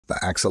The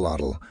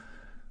axolotl,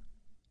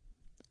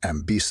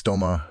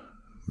 Ambystoma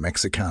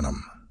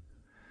mexicanum,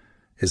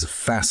 is a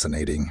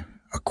fascinating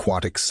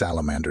aquatic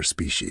salamander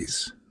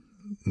species,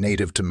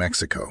 native to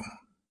Mexico.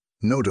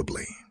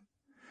 Notably,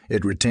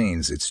 it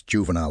retains its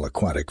juvenile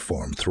aquatic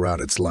form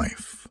throughout its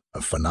life,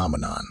 a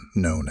phenomenon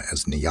known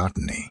as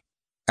neoteny.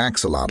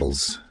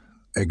 Axolotls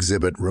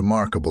exhibit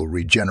remarkable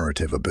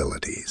regenerative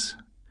abilities,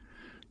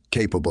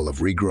 capable of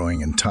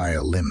regrowing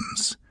entire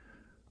limbs,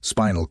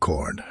 spinal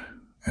cord,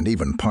 and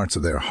even parts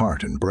of their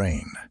heart and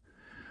brain.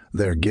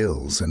 Their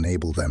gills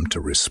enable them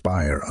to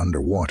respire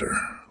underwater,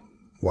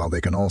 while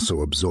they can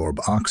also absorb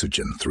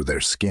oxygen through their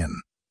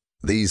skin.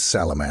 These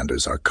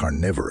salamanders are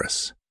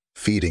carnivorous,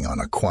 feeding on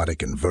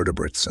aquatic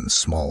invertebrates and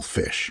small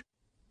fish.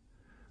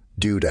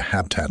 Due to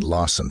habitat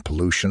loss and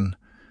pollution,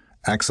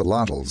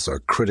 axolotls are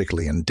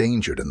critically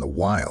endangered in the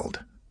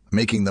wild,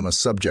 making them a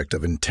subject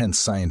of intense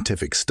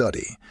scientific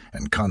study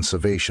and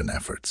conservation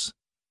efforts.